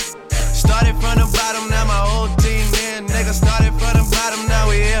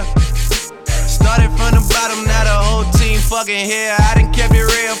fucking here. I done kept it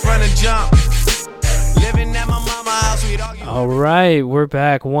real from the jump. Living at my mama's house, we'd argue. All right, we're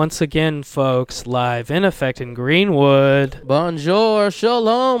back once again, folks, live in effect in Greenwood. Bonjour,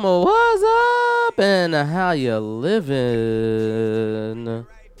 shalom, what's up, and how you living?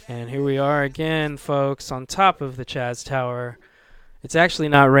 And here we are again, folks, on top of the Chaz Tower. It's actually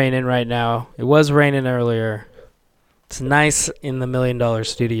not raining right now. It was raining earlier. It's nice in the $1 Million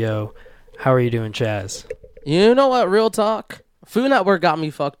studio. How are you doing, Chaz? You know what, real talk? Food Network got me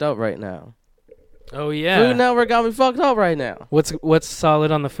fucked up right now. Oh, yeah. Food Network got me fucked up right now. What's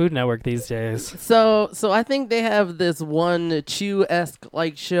solid on the Food Network these days? So I think they have this one Chew-esque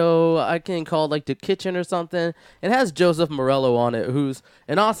like show I can call like The Kitchen or something. It has Joseph Morello on it, who's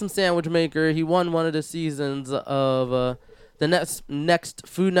an awesome sandwich maker. He won one of the seasons of the next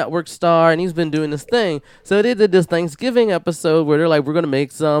Food Network star, and he's been doing this thing. So they did this Thanksgiving episode where they're like, we're going to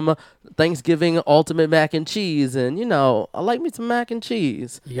make some Thanksgiving ultimate mac and cheese. And, you know, I like me some mac and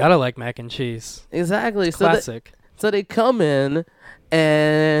cheese. You gotta like mac and cheese. Exactly. It's classic. So they come in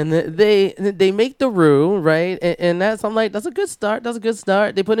and they make the roux, right? And I'm like, that's a good start. That's a good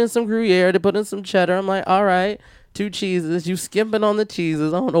start. They put in some Gruyere. They put in some cheddar. I'm like, all right. 2 cheeses. You skimping on the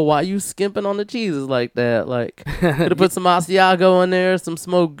cheeses. I don't know why you skimping on the cheeses like that. Like, could have put some Asiago in there, some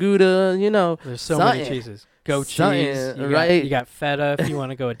smoked Gouda, you know. There's so many cheeses. Goat cheese. You got feta if you want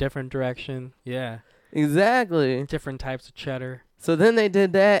to go a different direction. Yeah. Exactly. Different types of cheddar. So then they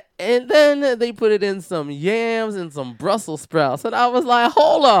did that, and then they put it in some yams and some Brussels sprouts. And I was like,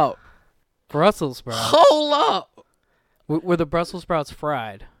 hold up. Brussels sprouts? Hold up. Were the Brussels sprouts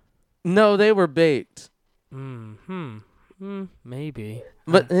fried? No, they were baked. Maybe.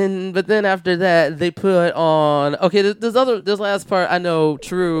 But then after that, they put on. Okay, this last part I know.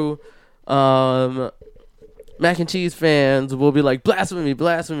 True, mac and cheese fans will be like blasphemy.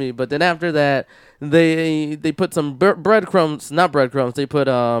 But then after that, they put some breadcrumbs. Not breadcrumbs. They put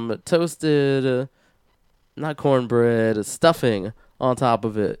toasted, not cornbread, stuffing on top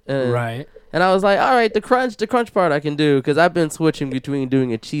of it. Right. And I was like, all right, the crunch part I can do because I've been switching between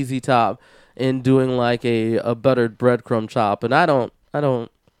doing a cheesy top and doing like a buttered breadcrumb chop, and I don't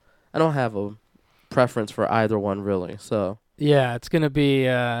have a preference for either one really. So yeah, it's gonna be.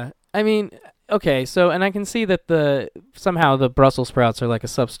 I mean, okay, so and I can see that somehow the Brussels sprouts are like a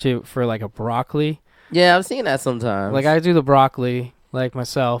substitute for like a broccoli. Yeah, I've seen that sometimes. Like I do the broccoli, like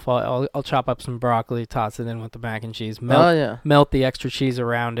myself. I'll chop up some broccoli, toss it in with the mac and cheese. Melt the extra cheese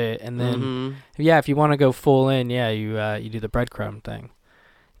around it, and then if you want to go full in, you do the breadcrumb thing.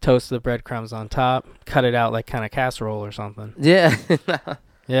 Toast the breadcrumbs on top, cut it out like kind of casserole or something. Yeah.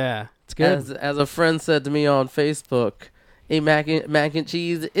 Yeah, it's good. As a friend said to me on Facebook, a mac and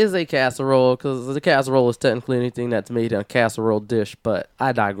cheese is a casserole because the casserole is technically anything that's made in a casserole dish, but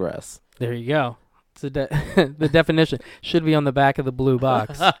I digress. There you go. It's the definition. Should be on the back of the blue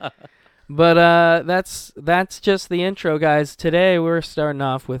box. But that's just the intro, guys. Today we're starting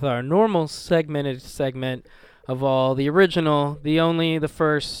off with our normal segment of all, the original, the only, the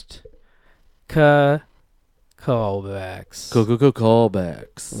first callbacks.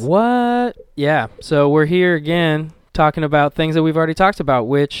 Callbacks. What? Yeah, so we're here again talking about things that we've already talked about,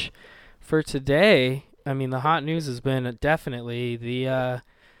 which for today, I mean, the hot news has been definitely the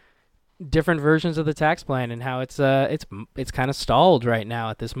different versions of the tax plan and how it's kind of stalled right now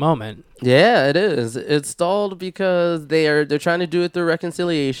at this moment. Yeah, it is. It's stalled because they're trying to do it through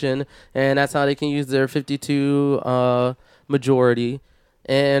reconciliation, and that's how they can use their 52 majority.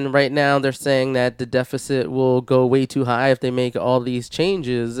 And right now they're saying that the deficit will go way too high if they make all these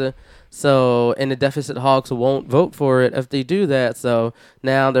changes. So, and the deficit hawks won't vote for it if they do that. So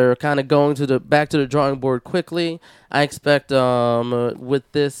now they're kind of going back to the drawing board quickly. I expect with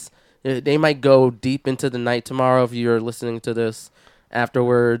this, they might go deep into the night tomorrow. If you're listening to this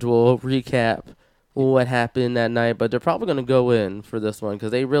afterwards, we'll recap what happened that night. But they're probably going to go in for this one because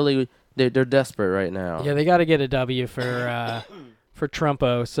they're desperate right now. Yeah, they got to get a W for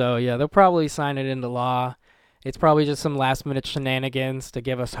Trumpo. So yeah, they'll probably sign it into law. It's probably just some last minute shenanigans to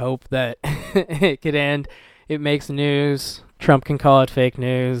give us hope that it could end. It makes news. Trump can call it fake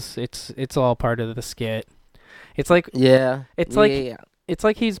news. It's all part of the skit. It's like It's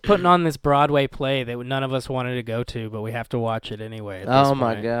like he's putting on this Broadway play that none of us wanted to go to, but we have to watch it anyway. Oh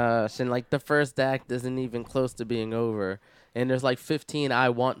my gosh. And like the first act isn't even close to being over. And there's like 15 I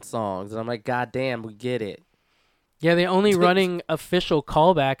Want songs. And I'm like, God damn, we get it. Yeah, the only running official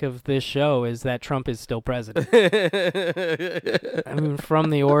callback of this show is that Trump is still president. I mean, from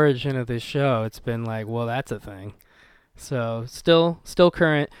the origin of this show, it's been like, well, that's a thing. So still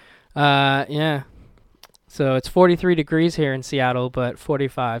current. Yeah. So it's 43 degrees here in Seattle, but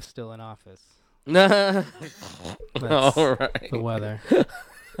 45 still in office. All That's right. the weather.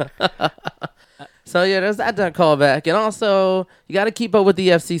 So yeah, there's that callback, and also you got to keep up with the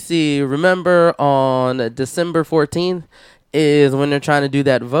FCC. Remember, on December 14th is when they're trying to do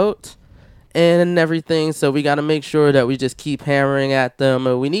that vote and everything. So we got to make sure that we just keep hammering at them.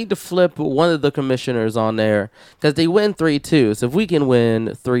 We need to flip one of the commissioners on there because they win 3-2. So if we can win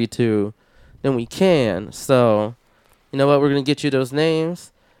 3-2, then we can. So you know what? We're gonna get you those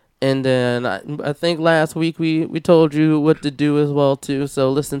names. And then I think last week we told you what to do as well too.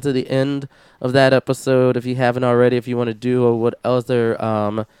 So listen to the end of that episode if you haven't already. If you want to do or what other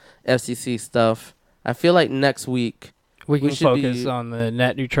FCC stuff. I feel like next week We can should focus be- on the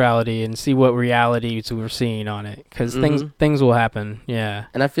net neutrality and see what realities we're seeing on it, because Mhm. things will happen. Yeah.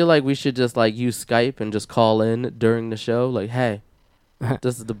 and I feel like we should just like use Skype and just call in during the show. Like, hey,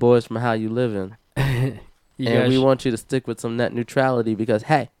 this is the boys from How You Living, You and guys we want you to stick with some net neutrality because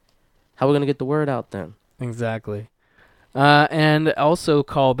hey, how we gonna get the word out then? Exactly. And also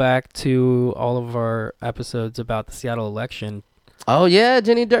call back to all of our episodes about the Seattle election. Oh yeah,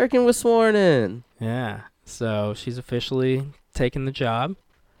 Jenny Durkin was sworn in. Yeah. So she's officially taken the job,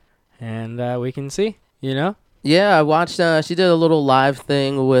 and we can see, you know? Yeah, I watched. She did a little live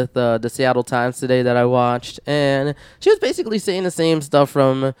thing with the Seattle Times today that I watched, and she was basically saying the same stuff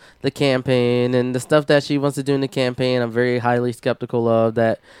from the campaign and the stuff that she wants to do in the campaign. I'm very highly skeptical of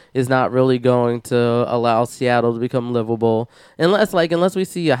that is not really going to allow Seattle to become livable unless we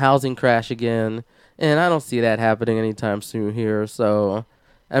see a housing crash again, and I don't see that happening anytime soon here. So,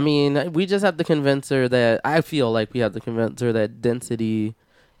 I mean, we just have to convince her that I feel like we have to convince her that density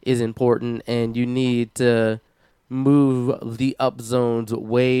is important, and you need to move the up zones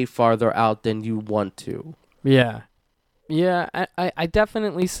way farther out than you want to. Yeah. Yeah, I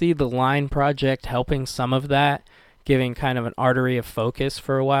definitely see the line project helping some of that, giving kind of an artery of focus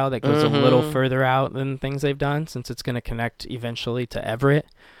for a while that goes a little Mhm. further out than things they've done, since it's going to connect eventually to Everett.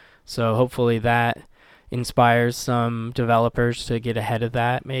 So hopefully that inspires some developers to get ahead of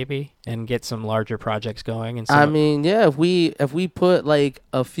that maybe and get some larger projects going. And I mean, yeah, if we put like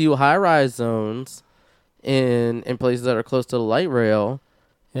a few high-rise zones in places that are close to the light rail,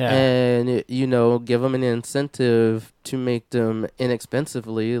 yeah. and you know, give them an incentive to make them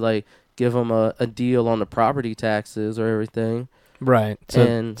inexpensively, like give them a deal on the property taxes or everything. Right. So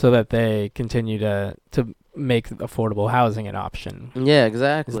And- so that they continue to make affordable housing an option. Yeah, Is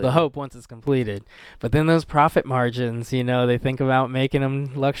exactly. the hope once it's completed. But then those profit margins, you know, they think about making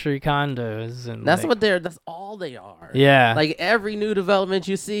them luxury condos, and That's like, what that's all they are. yeah. Like every new development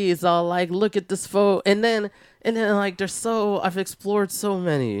you see is all like, look at this photo, and then like I've explored so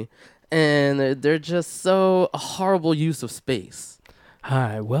many, and they're just so a horrible use of space.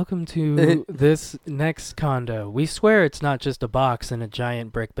 Hi, welcome to this next condo. We swear it's not just a box in a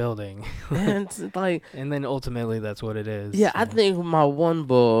giant brick building. And it's like, And then ultimately that's what it is. yeah, I think my one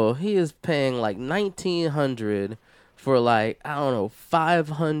bull, he is paying like $1,900 for like, I don't know,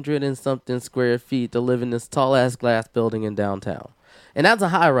 500 and something square feet to live in this tall ass glass building in downtown. And that's a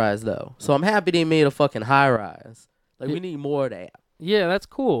high rise though. So I'm happy they made a fucking high rise. Like we need more of that. Yeah, that's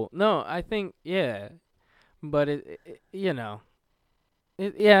cool. No, I think, yeah. But it you know.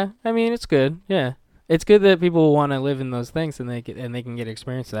 Yeah, I mean, it's good. Yeah. It's good that people want to live in those things and they can get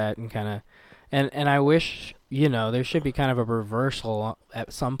experience that and kind of and I wish, you know, there should be kind of a reversal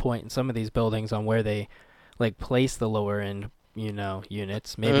at some point in some of these buildings on where they like place the lower end, you know,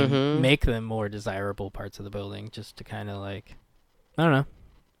 units, maybe make them more desirable parts of the building just to kind of like, I don't know,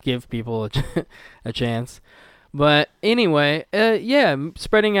 give people a chance. But anyway, yeah,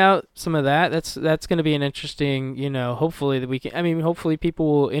 spreading out some of that. That's going to be an interesting, you know, hopefully that we can. I mean, hopefully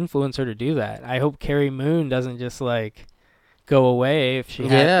people will influence her to do that. I hope Carrie Moon doesn't just like go away if she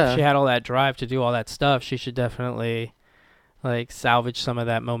had all that drive to do all that stuff. She should definitely like salvage some of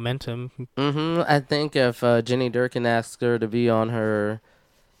that momentum. I think if Jenny Durkin asks her to be on her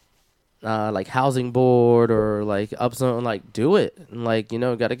like housing board or like upzone, like do it. And, like, you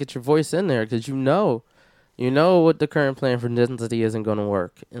know, got to get your voice in there because you know what the current plan for density isn't going to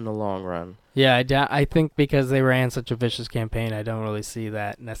work in the long run. Yeah, I think because they ran such a vicious campaign, I don't really see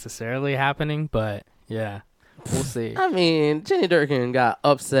that necessarily happening. But yeah, we'll see. I mean, Jenny Durkin got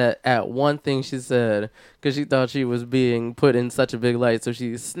upset at one thing she said because she thought she was being put in such a big light, so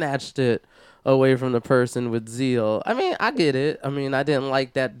she snatched it away from the person with zeal. I mean, I get it. I mean, I didn't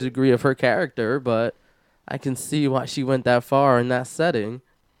like that degree of her character, but I can see why she went that far in that setting.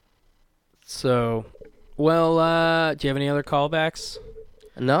 So, well, do you have any other callbacks?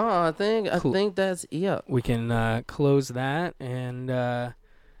 No, I think Cool. that's We can close that and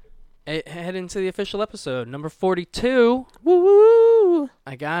head into the official episode, number 42. Woo!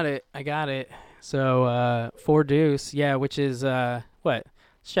 I got it. So 4 deuce, yeah, which is what?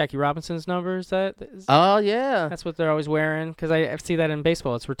 It's Jackie Robinson's number. Is that? Oh yeah. That's what they're always wearing. Because I see that in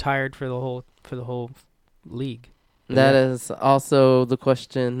baseball. It's retired for the whole league. That is also the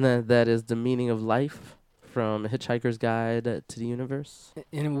question that is the meaning of life from Hitchhiker's Guide to the Universe.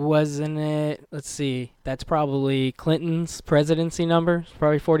 And wasn't it? Let's see. That's probably Clinton's presidency number. It's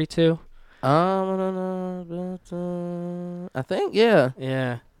probably 42. I think, yeah.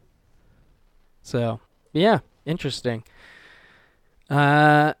 Yeah. So, yeah, interesting.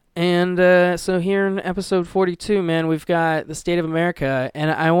 So here in episode 42, man, we've got the State of America, and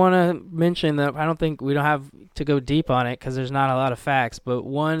I want to mention that we don't have to go deep on it because there's not a lot of facts, but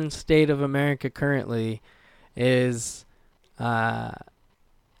one State of America currently is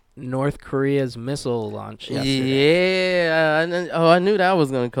North Korea's missile launch yesterday. Yeah. I knew that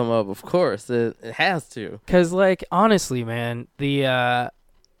was going to come up. Of course. It has to. Because, like, honestly, man, the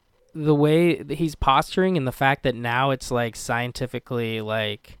way that he's posturing and the fact that now it's, like, scientifically,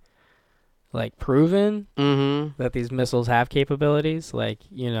 like proven that these missiles have capabilities. Like,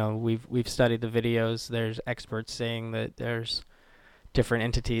 you know, we've studied the videos. There's experts saying that there's different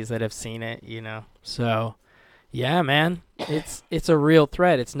entities that have seen it, you know. So, yeah, man, it's a real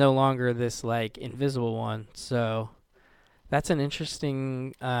threat. It's no longer this, like, invisible one. So that's an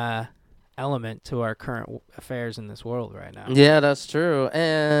interesting element to our current affairs in this world right now. Yeah, that's true.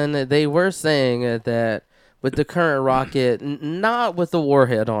 And they were saying that with the current rocket, not with the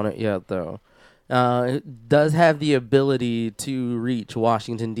warhead on it yet, though, it does have the ability to reach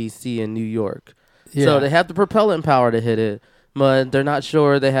Washington, D.C. and New York. Yeah. So they have the propellant power to hit it, but they're not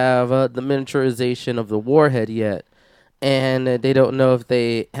sure they have the miniaturization of the warhead yet. And they don't know if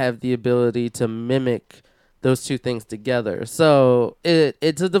they have the ability to mimic those two things together. So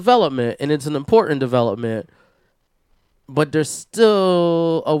it's a development, and it's an important development. But there's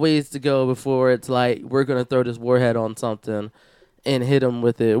still a ways to go before it's like, we're going to throw this warhead on something and hit them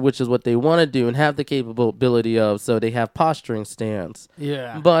with it, which is what they want to do and have the capability of, so they have posturing stance.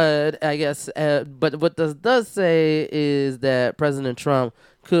 Yeah. But I guess, but what this does say is that President Trump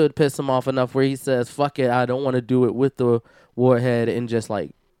could piss him off enough where he says, fuck it, I don't want to do it with the warhead, and just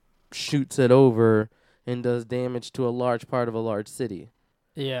like shoots it over and does damage to a large part of a large city.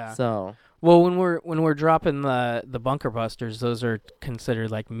 Yeah. So... Well, when we're dropping the bunker busters, those are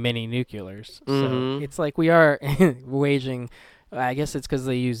considered like mini nuclears. So it's like we are waging. I guess it's because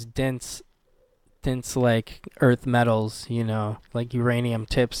they use dense like earth metals, you know, like uranium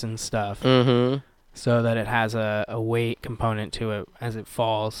tips and stuff, so that it has a weight component to it as it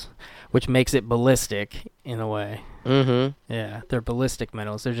falls, which makes it ballistic in a way. Yeah, they're ballistic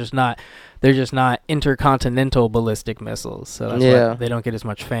missiles. They're just not intercontinental ballistic missiles. So that's why they don't get as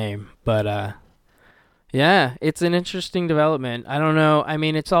much fame. But yeah, it's an interesting development. I don't know. I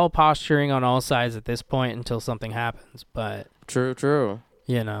mean, it's all posturing on all sides at this point until something happens. But true.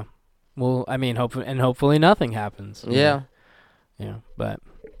 You know, well, I mean, hopefully nothing happens. Yeah. Yeah, but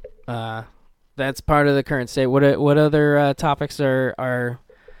that's part of the current state. What other topics are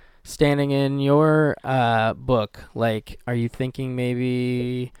standing in your book? Like, are you thinking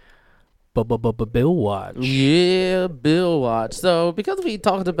maybe Bill Watch? Yeah, Bill Watch. So because we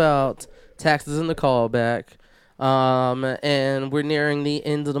talked about taxes in the callback, and we're nearing the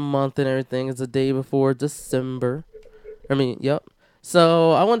end of the month and everything, it's the day before December. Yep.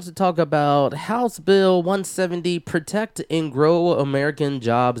 So I wanted to talk about House Bill 170, Protect and Grow American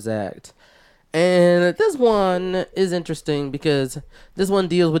Jobs Act. And this one is interesting because this one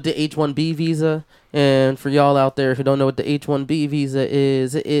deals with the H-1B visa. And for y'all out there who don't know what the H-1B visa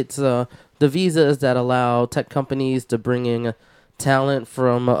is, it's the visas that allow tech companies to bring in talent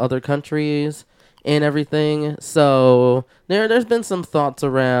from other countries and everything. So there's been some thoughts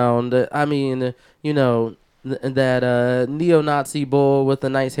around, I mean, you know, that neo-Nazi bull with a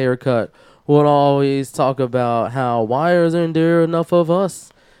nice haircut would always talk about how, why isn't there enough of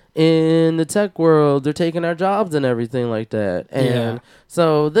us in the tech world? They're taking our jobs and everything like that. And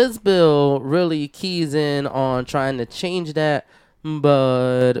so this bill really keys in on trying to change that,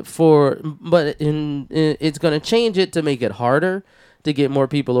 but it's going to change it to make it harder to get more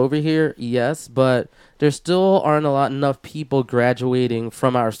people over here, yes, but there still aren't enough people graduating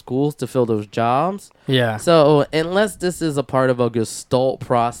from our schools to fill those jobs. Yeah. So unless this is a part of a Gestalt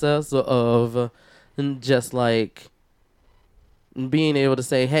process of just like being able to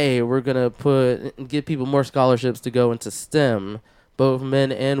say, hey, we're going to give people more scholarships to go into STEM, both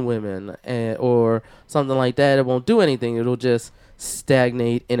men and women, or something like that, it won't do anything. It'll just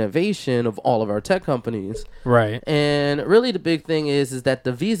stagnate innovation of all of our tech companies. Right. And really the big thing is that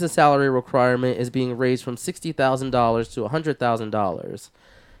the visa salary requirement is being raised from $60,000 to $100,000.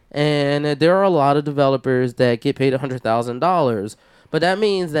 And there are a lot of developers that get paid $100,000. But that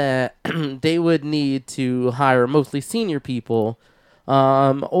means that they would need to hire mostly senior people.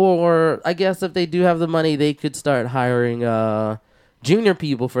 Or I guess if they do have the money, they could start hiring junior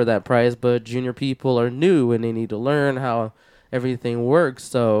people for that price. But junior people are new and they need to learn how everything works.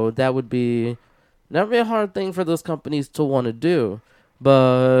 So that would be a hard thing for those companies to want to do.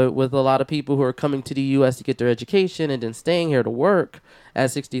 But with a lot of people who are coming to the U.S. to get their education and then staying here to work at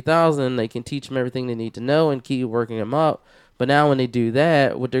 $60,000, they can teach them everything they need to know and keep working them up. But now when they do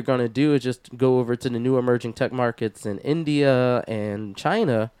that, what they're going to do is just go over to the new emerging tech markets in India and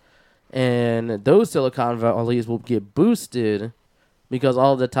China. And those Silicon Valleys will get boosted because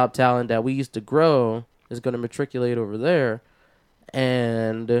all the top talent that we used to grow is going to matriculate over there.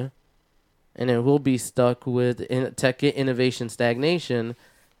 And then we'll be stuck with tech innovation stagnation.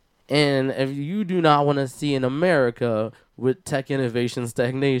 And if you do not want to see in America with tech innovation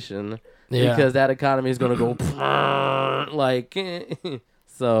stagnation, because that economy is going to go like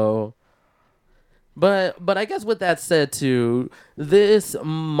so. But I guess with that said too, this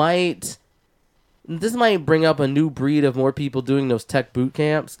might bring up a new breed of more people doing those tech boot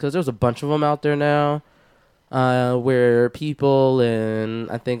camps, because there's a bunch of them out there now. Where people in,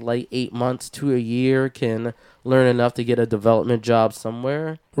 I think, like 8 months to a year can learn enough to get a development job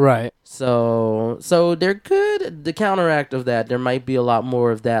somewhere. Right. So there could, the counteract of that, there might be a lot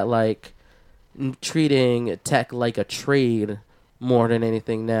more of that, like treating tech like a trade more than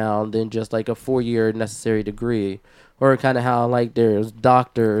anything now than just like a 4-year necessary degree. Or kind of how like there's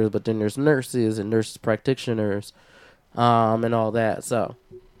doctors, but then there's nurses and nurse practitioners, and all that. So.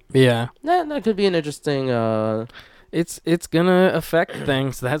 Yeah. That could be an interesting It's gonna affect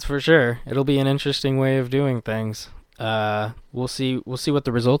things, that's for sure. It'll be an interesting way of doing things. We'll see what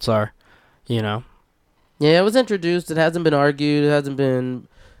the results are, you know. Yeah, it was introduced. It hasn't been argued. It hasn't been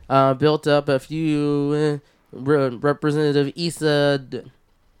built up. A few Representative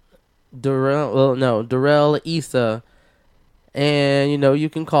Darrell Issa. And, you know, you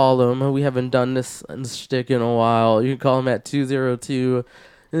can call him. We haven't done this shtick in a while. You can call him at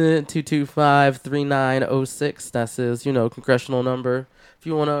 202-225-3906. That's his, congressional number. If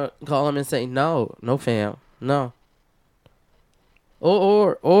you want to call him and say, no, fam, no.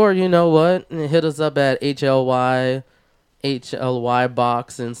 Or you know what? Hit us up at HLY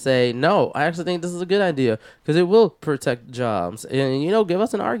box and say, no, I actually think this is a good idea because it will protect jobs. And, give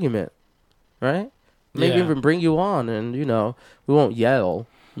us an argument, right? Maybe even bring you on and, we won't yell,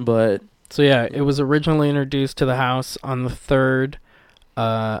 but. So, yeah, it was originally introduced to the House on the 3rd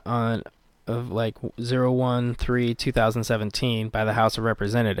of 013-2017 by the House of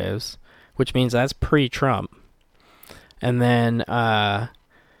Representatives, which means that's pre-Trump. And then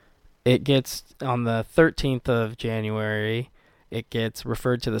it gets, on the 13th of January, it gets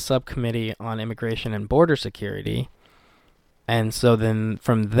referred to the Subcommittee on Immigration and Border Security. And so then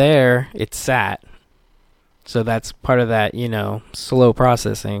from there, it sat. So that's part of that, slow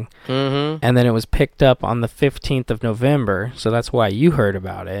processing. Mm-hmm. And then it was picked up on the 15th of November. So that's why you heard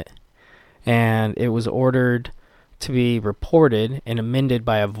about it. And it was ordered to be reported and amended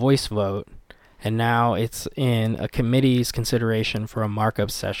by a voice vote. And now it's in a committee's consideration for a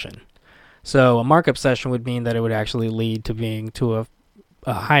markup session. So a markup session would mean that it would actually lead to being to a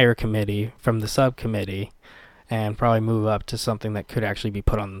higher committee from the subcommittee. And probably move up to something that could actually be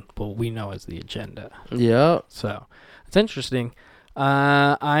put on what we know as the agenda. Yeah. So it's interesting.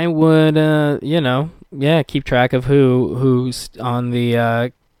 I would, keep track of who's on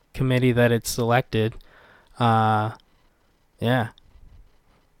the committee that it's selected. Yeah.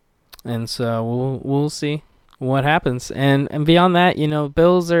 And so we'll see what happens. And beyond that,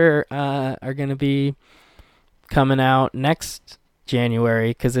 bills are going to be coming out next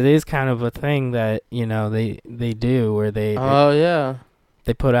January, because it is kind of a thing that they do where they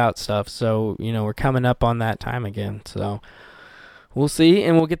put out stuff. So we're coming up on that time again, so we'll see.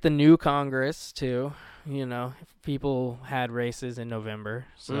 And we'll get the new Congress too. If people had races in November,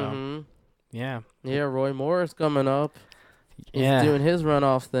 so yeah, Roy Moore is coming up. He's doing his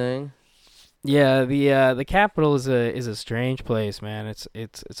runoff thing. Yeah, the Capitol is a strange place, man.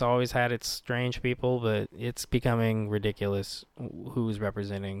 It's always had its strange people, but it's becoming ridiculous who's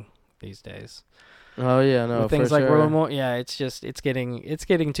representing these days. Oh yeah, no, things for like sure. it's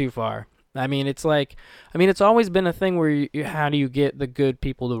getting too far. It's always been a thing where how do you get the good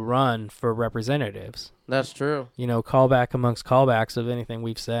people to run for representatives? That's true. Callback amongst callbacks of anything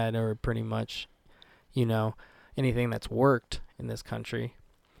we've said, or pretty much, anything that's worked in this country.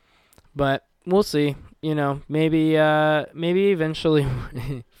 But we'll see. Maybe eventually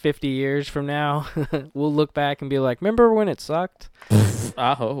 50 years from now, we'll look back and be like, remember when it sucked?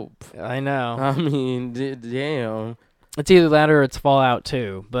 I hope. I know. I mean, damn. It's either that or it's Fallout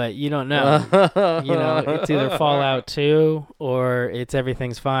 2, but you don't know. It's either Fallout 2 or it's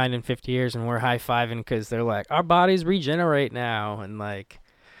everything's fine in 50 years and we're high-fiving because they're like, our bodies regenerate now. And, like,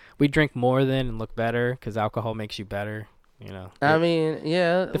 we drink more then and look better because alcohol makes you better, I mean,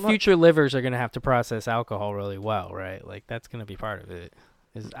 yeah. The future livers are going to have to process alcohol really well, right? Like, that's going to be part of it.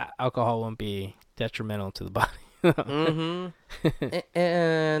 Alcohol won't be detrimental to the body. Mm-hmm.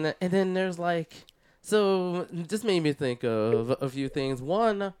 and then there's like... So, this made me think of a few things.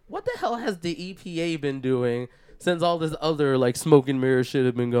 One, what the hell has the EPA been doing since all this other, like, smoke and mirror shit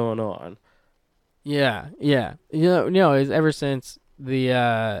have been going on? Yeah. It's ever since we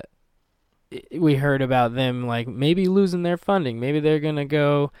heard about them, like, maybe losing their funding. Maybe they're going to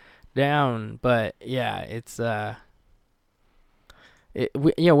go down. But, yeah, it's... what is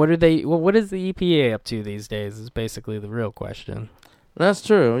the EPA up to these days is basically the real question. That's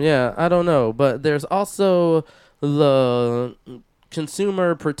true. Yeah, I don't know, but there's also the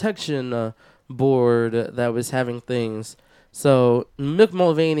Consumer Protection Board that was having things. So Mick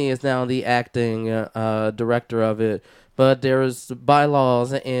Mulvaney is now the acting director of it, but there's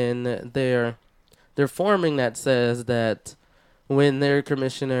bylaws in they're forming that says that when their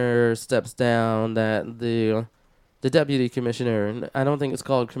commissioner steps down, that the deputy commissioner, I don't think it's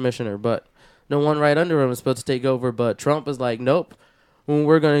called commissioner, but the one right under him is supposed to take over. But Trump is like, nope. When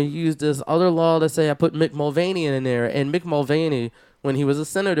we're going to use this other law to say I put Mick Mulvaney in there. And Mick Mulvaney, when he was a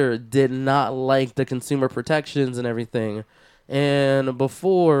senator, did not like the consumer protections and everything. And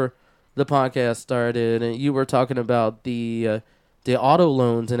before the podcast started, and you were talking about the auto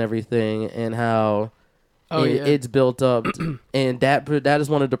loans and everything and how it's built up. And that is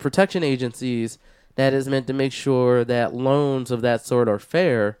one of the protection agencies that is meant to make sure that loans of that sort are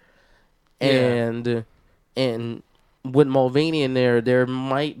fair. Yeah. And with Mulvaney in there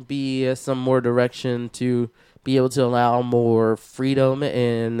might be some more direction to be able to allow more freedom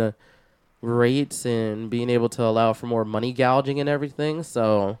in rates and being able to allow for more money gouging and everything.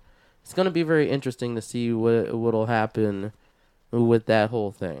 So it's going to be very interesting to see what'll happen with that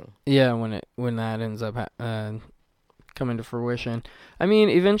whole thing. Yeah, when that ends up coming to fruition. I mean,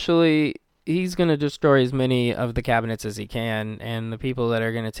 eventually he's going to destroy as many of the cabinets as he can, and the people that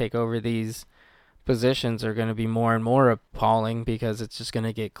are going to take over these positions are going to be more and more appalling because it's just going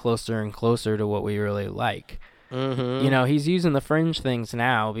to get closer and closer to what we really like. Mm-hmm. He's using the fringe things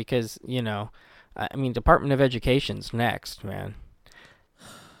now because, Department of Education's next, man.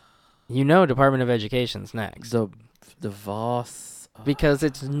 Department of Education's next. The Voss. Because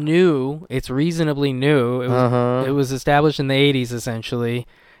it's new. It's reasonably new. It was established in the 80s, essentially.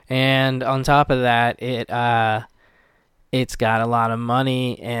 And on top of that, it's got a lot of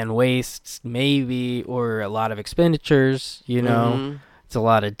money and wastes, maybe, or a lot of expenditures, Mm-hmm. It's a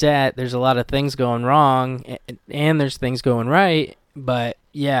lot of debt. There's a lot of things going wrong, and there's things going right. But,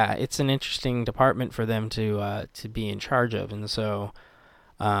 yeah, it's an interesting department for them to be in charge of. And so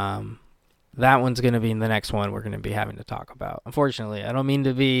that one's going to be the next one we're going to be having to talk about. Unfortunately, I don't mean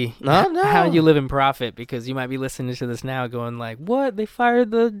to be how you live in profit, because you might be listening to this now going like, what? They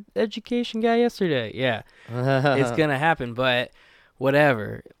fired the education guy yesterday. Yeah, it's going to happen, but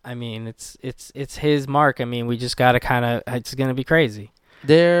whatever. I mean, it's his mark. I mean, we just got to it's going to be crazy.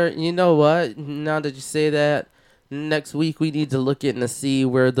 You know what? Now that you say that, next week we need to look at and see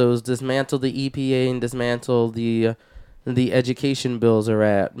where those dismantle the EPA and dismantle the education bills are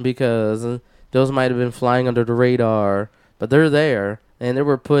at, because those might have been flying under the radar, but they're there, and they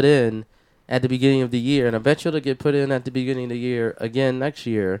were put in at the beginning of the year, and I bet you they'll get put in at the beginning of the year again next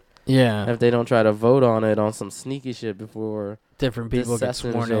year. Yeah. If they don't try to vote on it on some sneaky shit before different people get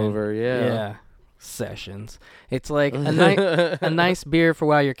sworn over. in. Yeah. Sessions. It's like a nice beer for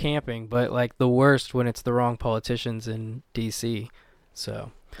while you're camping, but like the worst when it's the wrong politicians in DC.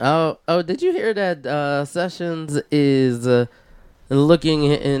 So. Oh! Did you hear that Sessions is looking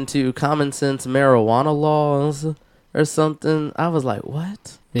into common sense marijuana laws or something? I was like,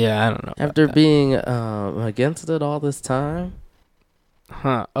 what? Yeah, I don't know. After being against it all this time.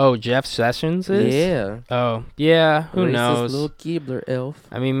 Huh. Oh, Jeff Sessions is? Yeah. Oh, yeah. Who Racist knows? Little Keebler elf.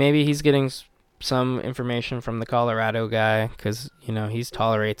 I mean, maybe he's getting some information from the Colorado guy because, he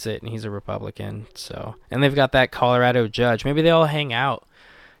tolerates it and he's a Republican. So, and they've got that Colorado judge. Maybe they all hang out,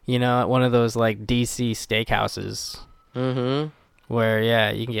 at one of those like DC steakhouses. Mm-hmm. Where,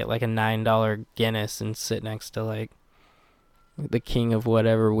 yeah, you can get like a $9 Guinness and sit next to like the king of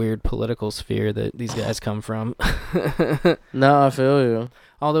whatever weird political sphere that these guys come from. No, I feel you.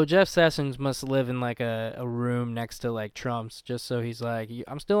 Although Jeff Sessions must live in like a room next to like Trump's, just so he's like,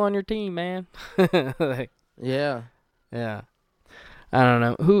 I'm still on your team, man. Yeah. Yeah. I don't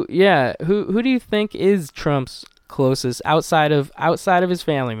know who. Yeah, who do you think is Trump's closest outside of his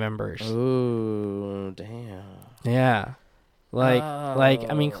family members? Ooh, damn. Yeah, like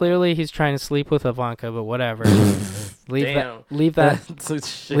I mean, clearly he's trying to sleep with Ivanka, but whatever. Damn. Leave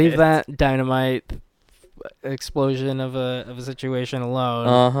that Leave that dynamite explosion of a situation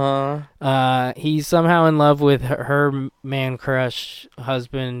alone. He's somehow in love with her man crush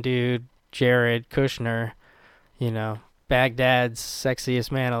husband dude Jared Kushner, Baghdad's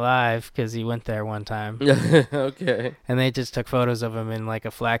sexiest man alive, because he went there one time. Okay. And they just took photos of him in like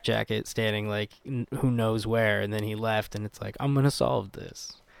a flak jacket standing like who knows where, and then he left, and it's like, I'm gonna solve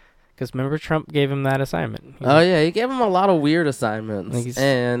this. Because remember, Trump gave him that assignment. He gave him a lot of weird assignments.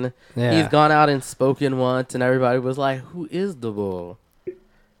 And he's gone out and spoken once, and everybody was like, who is the bull?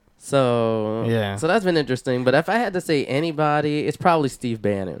 So that's been interesting. But if I had to say anybody, it's probably Steve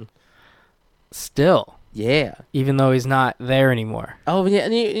Bannon. Still. Yeah. Even though he's not there anymore. Oh, yeah.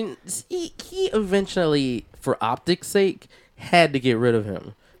 And he eventually, for optics' sake, had to get rid of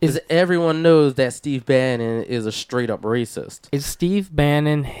him. Because everyone knows that Steve Bannon is a straight-up racist. Is Steve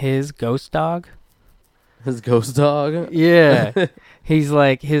Bannon his ghost dog? His ghost dog? Yeah. He's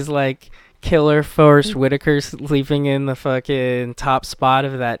like his killer Forrest Whitaker sleeping in the fucking top spot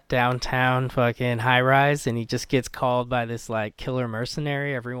of that downtown fucking high-rise, and he just gets called by this like killer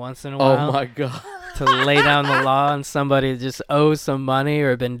mercenary every once in a while. Oh, my God. To lay down the law on somebody that just owes some money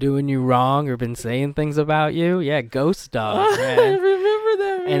or been doing you wrong or been saying things about you. Yeah, ghost dog, man. I remember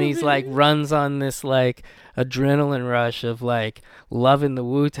that movie. And he's like runs on this like adrenaline rush of like loving the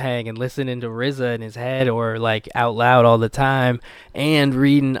Wu-Tang and listening to RZA in his head or like out loud all the time, and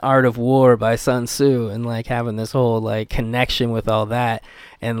reading Art of War by Sun Tzu, and like having this whole like connection with all that,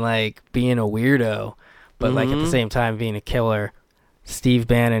 and like being a weirdo, but like at the same time being a killer. Steve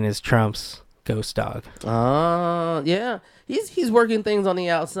Bannon is Trump's ghost dog. Yeah. He's working things on the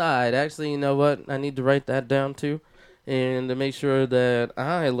outside. Actually, you know what? I need to write that down too, and to make sure that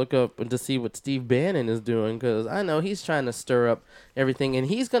I look up to see what Steve Bannon is doing, because I know he's trying to stir up everything, and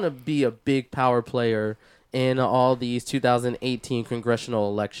he's going to be a big power player in all these 2018 congressional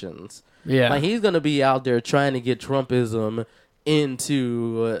elections. Yeah. Like, he's going to be out there trying to get Trumpism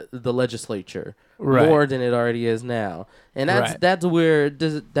into the legislature more than it already is now. And that's where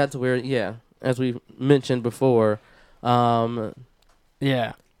as we mentioned before, that's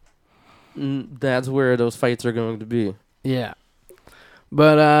where those fights are going to be. Yeah.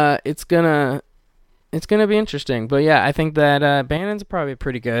 But it's gonna be interesting. But yeah, I think that Bannon's probably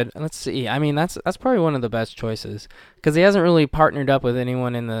pretty good. Let's see. I mean, that's probably one of the best choices, because he hasn't really partnered up with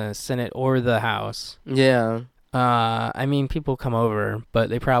anyone in the Senate or the House. Yeah. I mean, people come over, but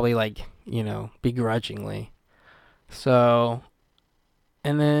they probably begrudgingly. So,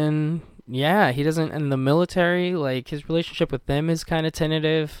 and then he doesn't. And the military, like his relationship with them is kind of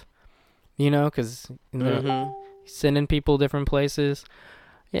tentative, because he's sending people different places.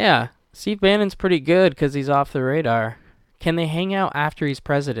 Yeah, Steve Bannon's pretty good because he's off the radar. Can they hang out after he's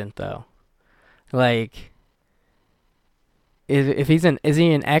president though? Like, is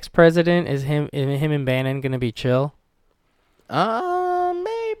he an ex-president? Is him and Bannon gonna be chill? Maybe,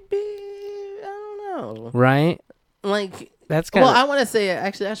 I don't know. Right? Like, that's kind of. Well, I want to say,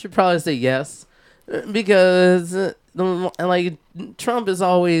 actually, I should probably say yes, because Trump is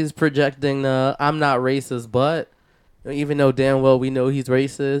always projecting I'm not racist, but even though damn well we know he's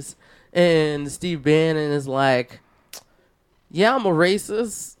racist, and Steve Bannon is like, yeah, I'm a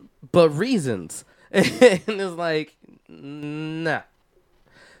racist, but reasons, and it's like, nah.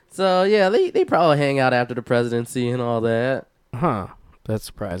 So yeah, they probably hang out after the presidency and all that. Huh? That's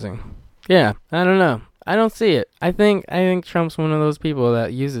surprising. Yeah, I don't know. I don't see it. I think Trump's one of those people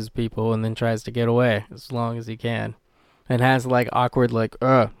that uses people and then tries to get away as long as he can, and has like awkward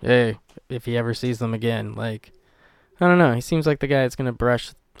hey, if he ever sees them again. Like, I don't know. He seems like the guy that's gonna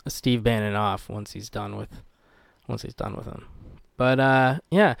brush Steve Bannon off once he's done with him. But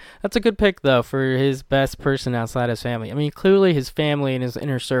yeah, that's a good pick though for his best person outside his family. I mean, clearly his family and his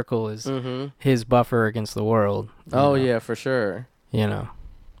inner circle is his buffer against the world. Yeah, for sure.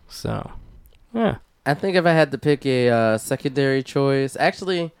 So yeah. I think if I had to pick a secondary choice,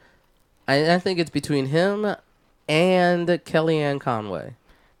 actually, I think it's between him and Kellyanne Conway.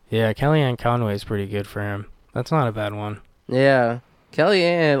 Yeah, Kellyanne Conway is pretty good for him. That's not a bad one. Yeah.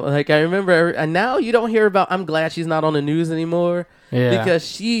 Kellyanne, like, I remember, and now you don't hear about, I'm glad she's not on the news anymore. Yeah. Because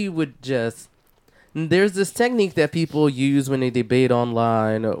she would just, there's this technique that people use when they debate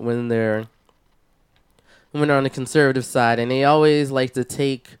online, when they're on the conservative side, and they always like to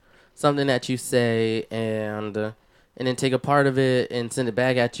take something that you say and and then take a part of it and send it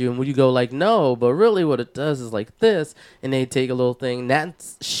back at you. And when you go like, no, but really what it does is like this, and they take a little thing.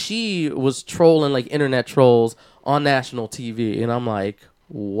 She was trolling like internet trolls on national TV, and I'm like,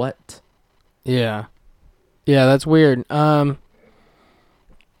 what? Yeah, that's weird.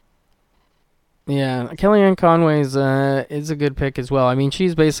 Yeah, Kellyanne Conway's is a good pick as well. I mean,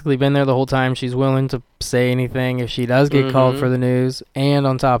 she's basically been there the whole time. She's willing to say anything if she does get called for the news. And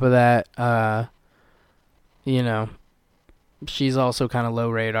on top of that, you know, she's also kind of low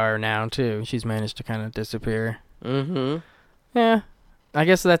radar now, too. She's managed to kind of disappear. Mm-hmm. Yeah, I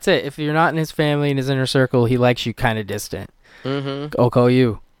guess that's it. If you're not in his family, in his inner circle, he likes you kind of distant. Mm-hmm. I'll call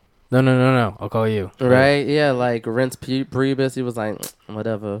you. No. I'll call you. Right? Yeah, like Reince Priebus, he was like,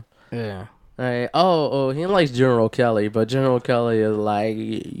 whatever. Yeah. Right. Oh, he likes General Kelly, but General Kelly is like,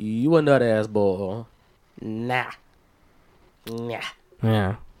 you a nut ass boy. Nah.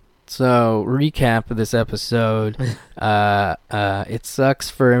 Yeah. So, recap of this episode. It sucks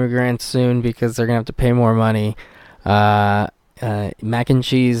for immigrants soon because they're going to have to pay more money. Mac and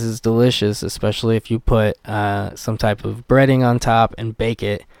cheese is delicious, especially if you put some type of breading on top and bake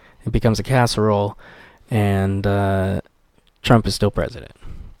it. It becomes a casserole. And Trump is still president.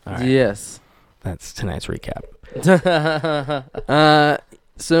 All right. Yes. That's tonight's recap.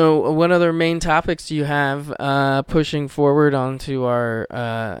 So what other main topics do you have pushing forward onto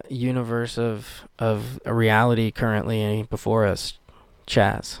our universe of reality currently before us,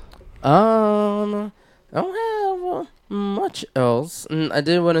 Chaz? I don't have much else. I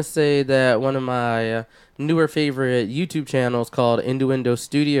did want to say that one of my newer favorite YouTube channels called Innuendo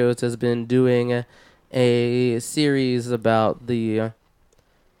Studios has been doing a series about the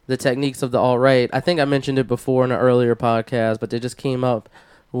techniques of the alt-right. I think I mentioned it before in an earlier podcast, but they just came up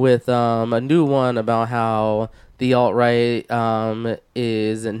with a new one about how the alt-right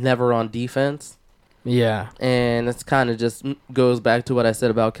is never on defense. Yeah. And it's kind of just goes back to what I said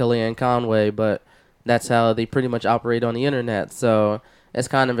about Kellyanne Conway, but that's how they pretty much operate on the internet. So it's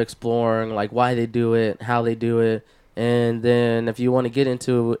kind of exploring like why they do it, how they do it, and then if you want to get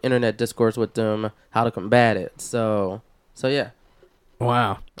into internet discourse with them, how to combat it. So yeah.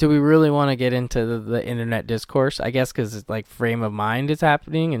 Wow. Do we really want to get into the internet discourse? I guess because it's like frame of mind is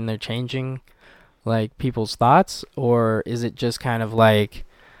happening and they're changing like people's thoughts, or is it just kind of like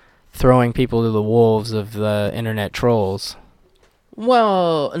throwing people to the wolves of the internet trolls?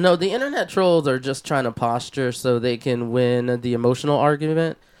 Well, no, the internet trolls are just trying to posture so they can win the emotional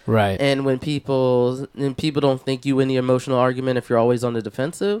argument. Right. And when people don't think you win the emotional argument if you're always on the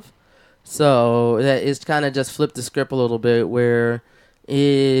defensive. So that is kind of just flip the script a little bit where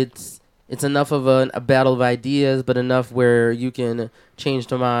it's enough of a battle of ideas, but enough where you can change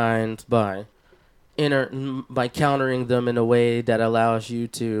their minds by countering them in a way that allows you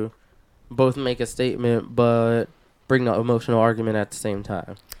to both make a statement but bring the emotional argument at the same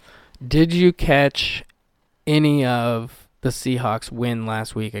time. Did you catch any of the Seahawks win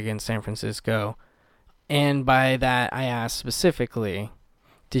last week against San Francisco? And by that, I asked specifically,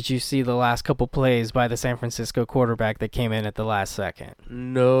 did you see the last couple plays by the San Francisco quarterback that came in at the last second?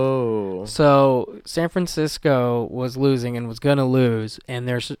 No. So San Francisco was losing and was going to lose, and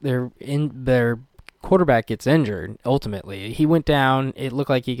their quarterback gets injured, ultimately. He went down. It looked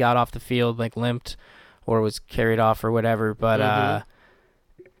like he got off the field, like limped or was carried off or whatever, but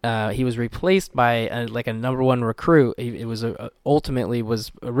he was replaced by a number one recruit. It was ultimately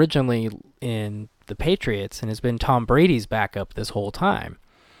was originally in the Patriots and has been Tom Brady's backup this whole time.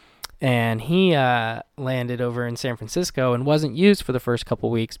 And he landed over in San Francisco and wasn't used for the first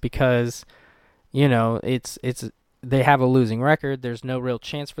couple weeks because, you know, they have a losing record. There's no real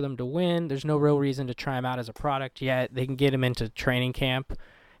chance for them to win. There's no real reason to try him out as a product yet. They can get him into training camp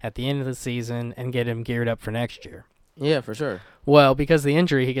at the end of the season and get him geared up for next year. Yeah, for sure. Well, because of the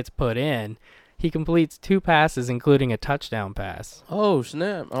injury, he gets put in. He completes 2 passes, including a touchdown pass. Oh,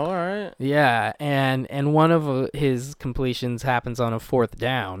 snap. All right. Yeah, and one of his completions happens on a 4th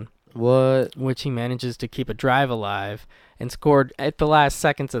down. What? Which he manages to keep a drive alive and scored at the last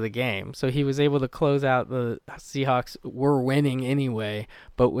seconds of the game. So he was able to close out. The Seahawks were winning anyway,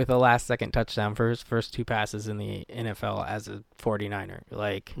 but with a last-second touchdown for his first 2 passes in the NFL as a 49er.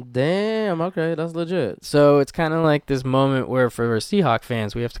 Like, damn, okay, that's legit. So it's kind of like this moment where for Seahawk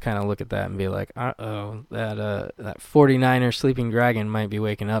fans, we have to kind of look at that and be like, uh-oh, that 49er sleeping dragon might be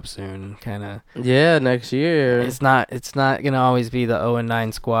waking up soon. Kind of. Yeah, next year. It's not going to always be the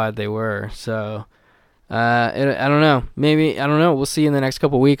 0-9 squad they were, so... I don't know. Maybe, I don't know. We'll see in the next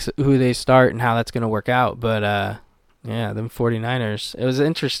couple weeks who they start and how that's going to work out. But, yeah, them 49ers. It was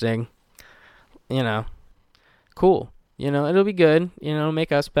interesting. You know, cool. You know, it'll be good. You know,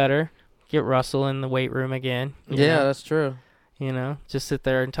 make us better. get Russell in the weight room again. Yeah, that's true. You know, just sit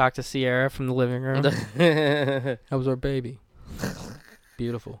there and talk to Sierra from the living room. How was our baby?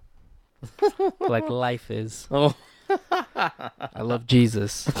 Beautiful. Like life is. Oh. I love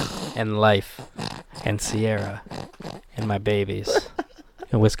Jesus and life and Sierra and my babies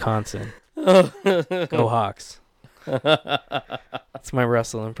in Wisconsin. Go Hawks. That's my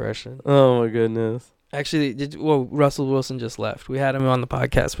Russell impression. Oh my goodness. Actually, Russell Wilson just left. We had him on the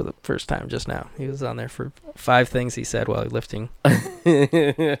podcast for the first time just now. He was on there for 5 things he said while lifting.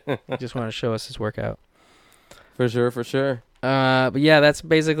 He just wanted to show us his workout. For sure. But yeah, that's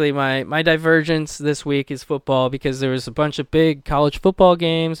basically my divergence this week is football, because there was a bunch of big college football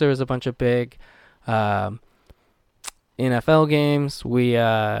games. There was a bunch of big NFL games.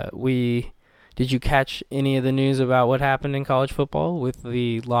 Did you catch any of the news about what happened in college football with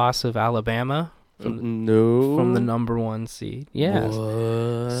the loss of Alabama? No. From the number 1 seed. Yeah.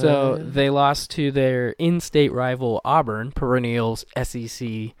 What? So they lost to their in-state rival Auburn, perennial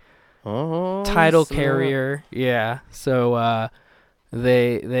SEC title carrier. Yeah. So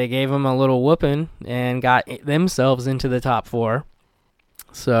they gave them a little whooping and got themselves into the top 4.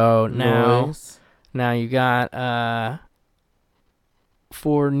 So now you got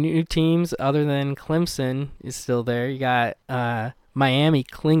 4 new teams other than Clemson is still there. You got Miami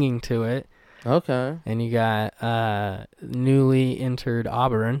clinging to it. Okay. And you got newly entered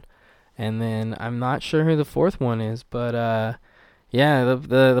Auburn, and then I'm not sure who the 4th one is, but yeah,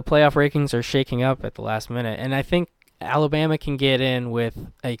 the playoff rankings are shaking up at the last minute, and I think Alabama can get in with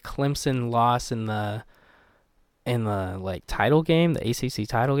a Clemson loss in the like title game, the ACC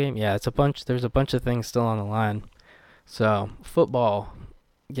title game. Yeah, there's a bunch of things still on the line. So football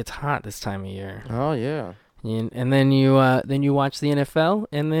gets hot this time of year. Oh yeah. And then you watch the NFL,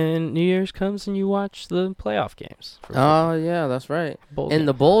 and then New Year's comes and you watch the playoff games. Oh yeah, that's right.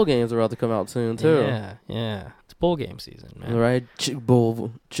 The bowl games are about to come out soon too. Yeah. It's bowl game season, man. Right,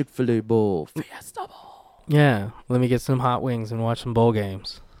 Chick-fil-A Bowl, Fiesta Bowl. Yeah, let me get some hot wings and watch some bowl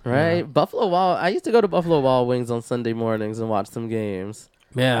games. Right, Yeah. Buffalo Wild. I used to go to Buffalo Wild Wings on Sunday mornings and watch some games.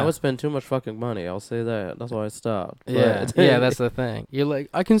 Yeah, I would spend too much fucking money. I'll say that. That's why I stopped. Yeah, yeah, that's the thing. You're like,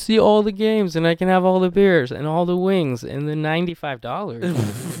 I can see all the games and I can have all the beers and all the wings and then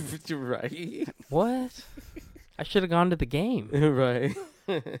 $95. You're right. What? I should have gone to the game. Right.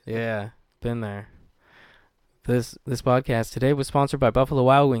 Yeah, been there. This podcast today was sponsored by Buffalo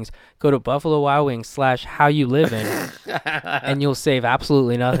Wild Wings. Go to BuffaloWildWings.com/HowYouLivin' and you'll save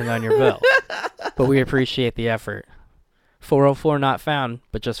absolutely nothing on your bill. But we appreciate the effort. 404 not found,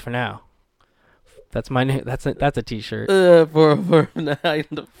 but just for now. That's my new. That's a t-shirt. 404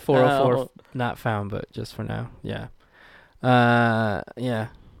 404 not found, but just for now. Yeah. Yeah.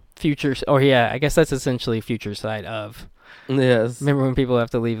 Future. Or yeah, I guess that's essentially future side of. Yes. Remember when people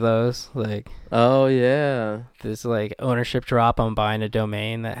have to leave those? Like. Oh yeah. This like ownership drop on buying a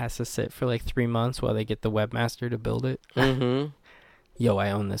domain that has to sit for like 3 months while they get the webmaster to build it. Mm-hmm. Yo,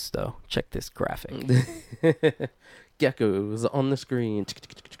 I own this though. Check this graphic. Geckos on the screen.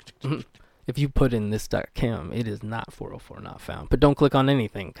 If you put in this.com, it is not 404 not found. But don't click on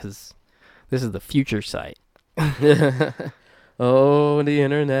anything because this is the future site. Oh, the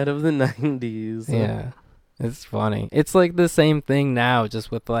internet of the 90s. Yeah, it's funny. It's like the same thing now,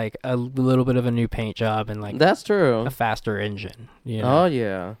 just with like a little bit of a new paint job and like that's true. A faster engine. You know? Oh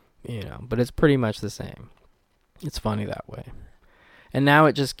yeah. You know, but it's pretty much the same. It's funny that way. And now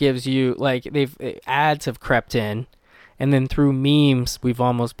it just gives you like ads have crept in. And then through memes, we've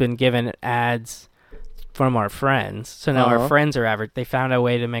almost been given ads from our friends. So now our friends are they found a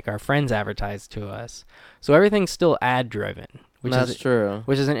way to make our friends advertise to us. So everything's still ad driven, That's true.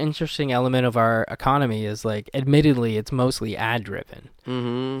 Which is an interesting element of our economy. Is like, admittedly, it's mostly ad driven.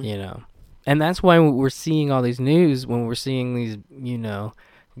 Mm-hmm. You know, and that's why we're seeing all these news when we're seeing these, you know,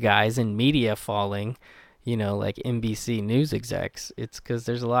 guys in media falling. You know, like NBC News execs, it's because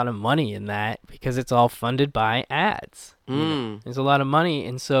there's a lot of money in that because it's all funded by ads. You know? There's a lot of money,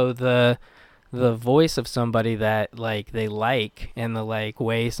 and so the voice of somebody that like they like and the like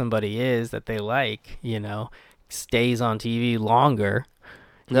way somebody is that they like, you know, stays on TV longer.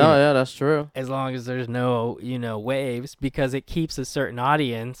 No, yeah, that's true. As long as there's no, you know, waves, because it keeps a certain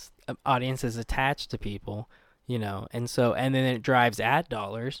audiences attached to people. You know, and then it drives ad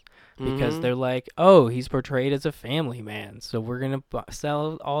dollars because they're like, oh, he's portrayed as a family man, so we're going to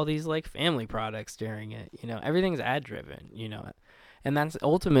sell all these like family products during it. You know, everything's ad driven, you know, and that's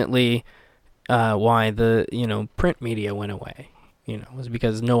ultimately why the, you know, print media went away, you know, was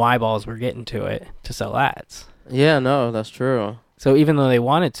because no eyeballs were getting to it to sell ads. Yeah, no, that's true. So even though they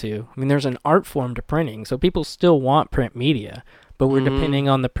wanted to, I mean, there's an art form to printing, so people still want print media. but we're Mhm. depending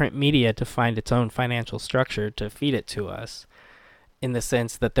on the print media to find its own financial structure to feed it to us, in the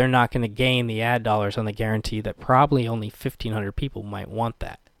sense that they're not going to gain the ad dollars on the guarantee that probably only 1,500 people might want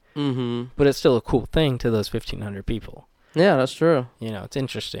that. Mm-hmm. But it's still a cool thing to those 1,500 people. Yeah, that's true. It's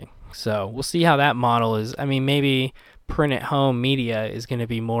interesting. So we'll see how that model is. I mean, maybe print at home media is going to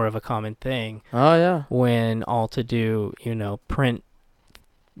be more of a common thing Oh yeah. when all to do, print,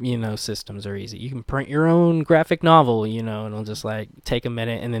 systems are easy. You can print your own graphic novel, and it'll just like take a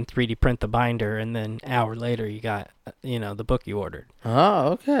minute and then 3D print the binder, and then an hour later you got, the book you ordered.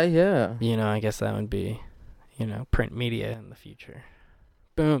 Oh, okay, yeah. I guess that would be, print media in the future.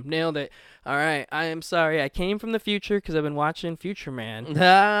 Boom, nailed it. All right, I am sorry. I came from the future because I've been watching Future Man.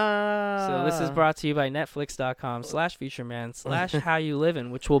 So this is brought to you by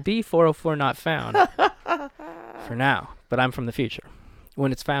Netflix.com/FutureMan/HowYouLivin', which will be 404 Not Found for now. But I'm from the future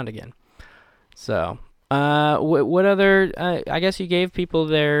when it's found again. So, what other? I guess you gave people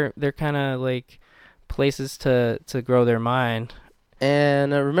their kind of like places to grow their mind.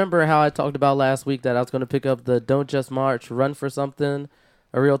 And remember how I talked about last week that I was going to pick up the Don't Just March, Run for Something,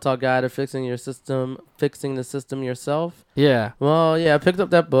 a real talk guide to fixing the system yourself. Yeah. Well, yeah, I picked up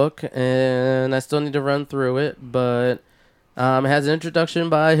that book, and I still need to run through it, but it has an introduction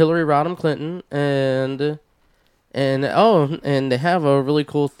by Hillary Rodham Clinton, and they have a really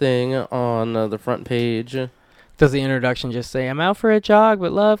cool thing on the front page. Does the introduction just say, "I'm out for a jog,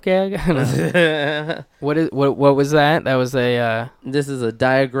 but love gag"? What was that? That was a. This is a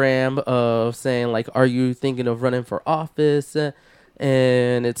diagram of saying like, "Are you thinking of running for office?"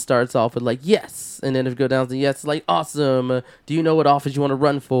 And it starts off with like, "Yes," and then if you go down to yes, it's like, "Awesome. Do you know what office you want to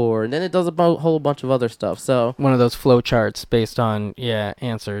run for?" And then it does a whole bunch of other stuff. So one of those flow charts based on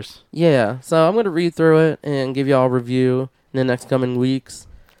answers. Yeah. So I'm gonna read through it and give y'all a review in the next coming weeks.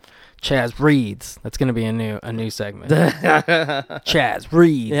 Chaz reads. That's gonna be a new segment. Chaz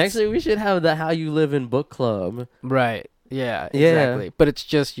reads. Yeah, actually, we should have the How You Live in book club. Right. Yeah. Yeah. Exactly. But it's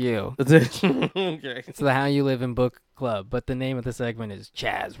just you. Okay. It's the How You Live in Book Club, but the name of the segment is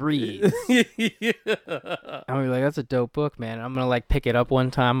Chaz reads. I'm gonna be like, that's a dope book, man. I'm gonna like pick it up one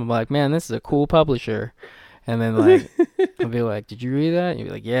time. I'm like, man, this is a cool publisher. And then like, I'll be like, did you read that? And you'll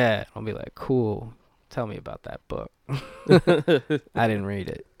be like, yeah. I'll be like, cool. Tell me about that book. I didn't read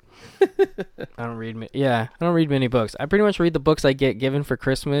it. I don't read many books. I pretty much read the books I get given for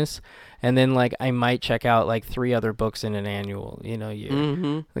Christmas, and then like I might check out like 3 other books in an annual, year.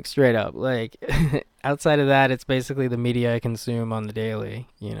 Mm-hmm. Like straight up. Like outside of that, it's basically the media I consume on the daily,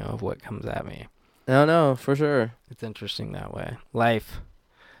 of what comes at me. No, no, for sure. It's interesting that way. Life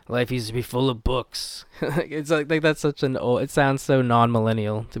used to be full of books. It's like that's such an old. It sounds so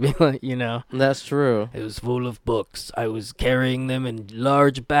non-millennial to be like, That's true. It was full of books. I was carrying them in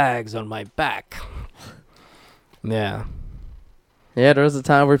large bags on my back. Yeah. Yeah, there was a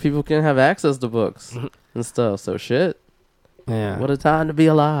time where people couldn't have access to books and stuff. So shit. Yeah. What a time to be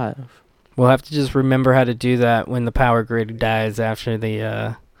alive. We'll have to just remember how to do that when the power grid dies after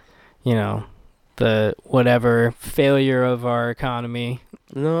the, the whatever failure of our economy.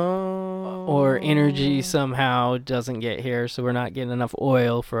 No. Or energy somehow doesn't get here, so we're not getting enough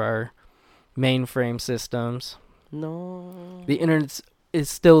oil for our mainframe systems. No. The internet is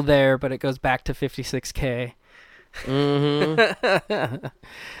still there, but it goes back to 56K. Mm-hmm.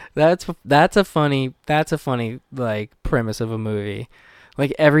 That's a funny like premise of a movie.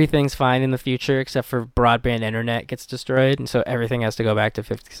 Like everything's fine in the future except for broadband internet gets destroyed, and so everything has to go back to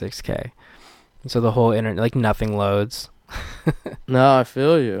 56K. And so the whole internet, like nothing loads. No, I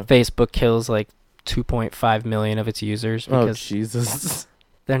feel you. Facebook kills like 2.5 million of its users because Jesus.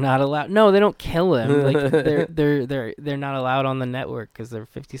 they're not allowed. No, they don't kill them. Like they're not allowed on the network because they're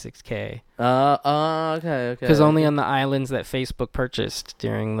 56K. Okay. Because only on the islands that Facebook purchased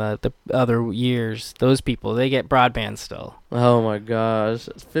during the other years, those people, they get broadband still. Oh my gosh.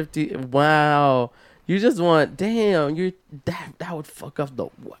 50. Wow. You just want, damn, that would fuck up the,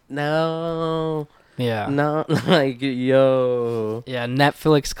 no. Yeah. No, like, yo. Yeah,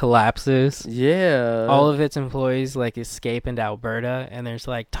 Netflix collapses. Yeah. All of its employees like escape into Alberta, and there's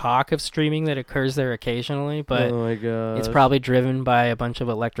like talk of streaming that occurs there occasionally, but oh my god, it's probably driven by a bunch of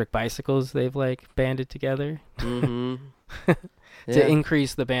electric bicycles they've like banded together mm-hmm. to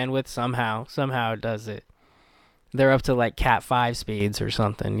increase the bandwidth somehow. Somehow it does it. They're up to like Cat 5 speeds or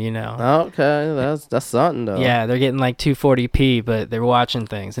something, Okay, that's something though. Yeah, they're getting like 240p, but they're watching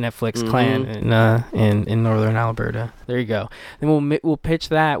things. Netflix clan in northern Alberta. There you go. Then we'll pitch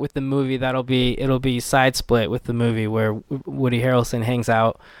that with the movie. It'll be side split with the movie where Woody Harrelson hangs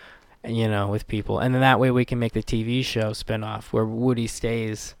out, with people, and then that way we can make the TV show spinoff where Woody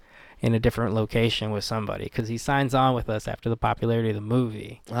stays in a different location with somebody because he signs on with us after the popularity of the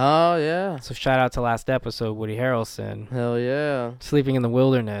movie. Oh, yeah. So shout out to last episode, Woody Harrelson. Hell yeah. Sleeping in the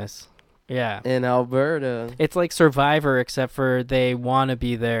Wilderness. Yeah. In Alberta. It's like Survivor, except for they want to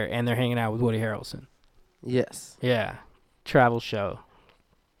be there and they're hanging out with Woody Harrelson. Yes. Yeah. Travel show.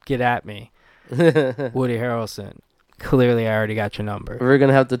 Get at me. Woody Harrelson. Clearly, I already got your number. We're going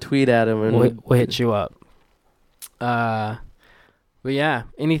to have to tweet at him. And We'll hit you up. But yeah,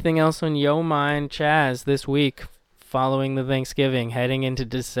 anything else on your mind, Chaz, this week following the Thanksgiving, heading into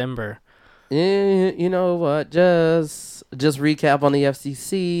December? You know what? Just recap on the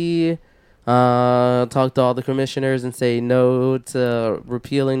FCC. Talk to all the commissioners and say no to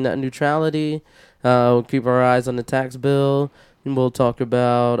repealing net neutrality. We'll keep our eyes on the tax bill. And we'll talk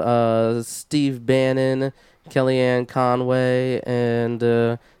about Steve Bannon, Kellyanne Conway, and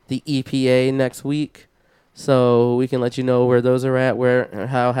the EPA next week. So we can let you know where those are at,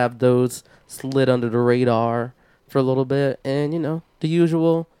 how have those slid under the radar for a little bit. And, you know, the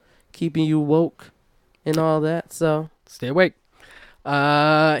usual, keeping you woke and all that. So stay awake.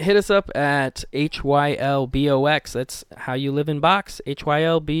 Hit us up at HYLBOX. That's how you live in box.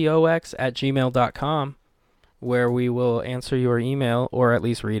 HYLBOX@gmail.com, where we will answer your email or at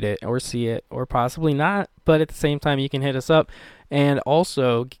least read it or see it or possibly not. But at the same time, you can hit us up and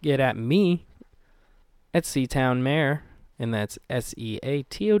also get at me at Seatown Mayor, and that's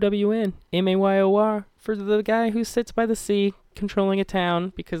SEATOWNMAYOR for the guy who sits by the sea controlling a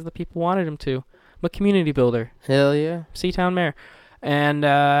town because the people wanted him to. I'm a community builder. hell yeah. Seatown Mayor. And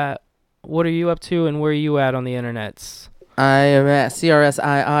what are you up to and where are you at on the internets? I am at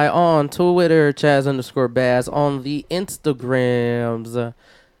CRSII on Twitter, Chaz_Baz on the Instagrams.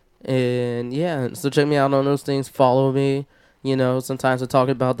 And yeah, so check me out on those things. Follow me. You know, sometimes I talk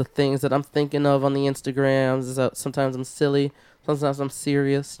about the things that I'm thinking of on the Instagrams. Sometimes I'm silly. Sometimes I'm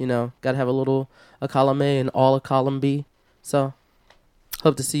serious. You know, got to have a column A and a column B. So,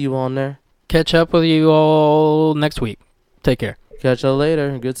 hope to see you on there. Catch up with you all next week. Take care. Catch y'all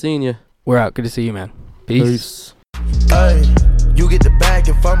later. Good seeing you. We're out. Good to see you, man. Peace. Ay, you get the bag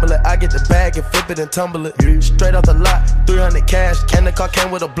and fumble it, I get the bag and flip it and tumble it. Straight off the lot, 300 cash, and the car came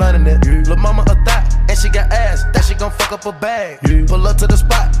with a blunt in it. Lil' mama a thot, and she got ass, that she gon' fuck up a bag. Pull up to the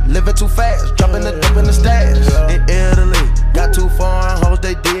spot, living too fast, dropping the dip in the stash. In Italy, got 2 foreign hoes,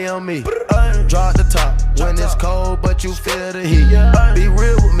 they DM me. Draw the top, when it's cold, but you feel the heat. Be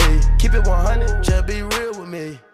real with me, keep it 100, just be real with me.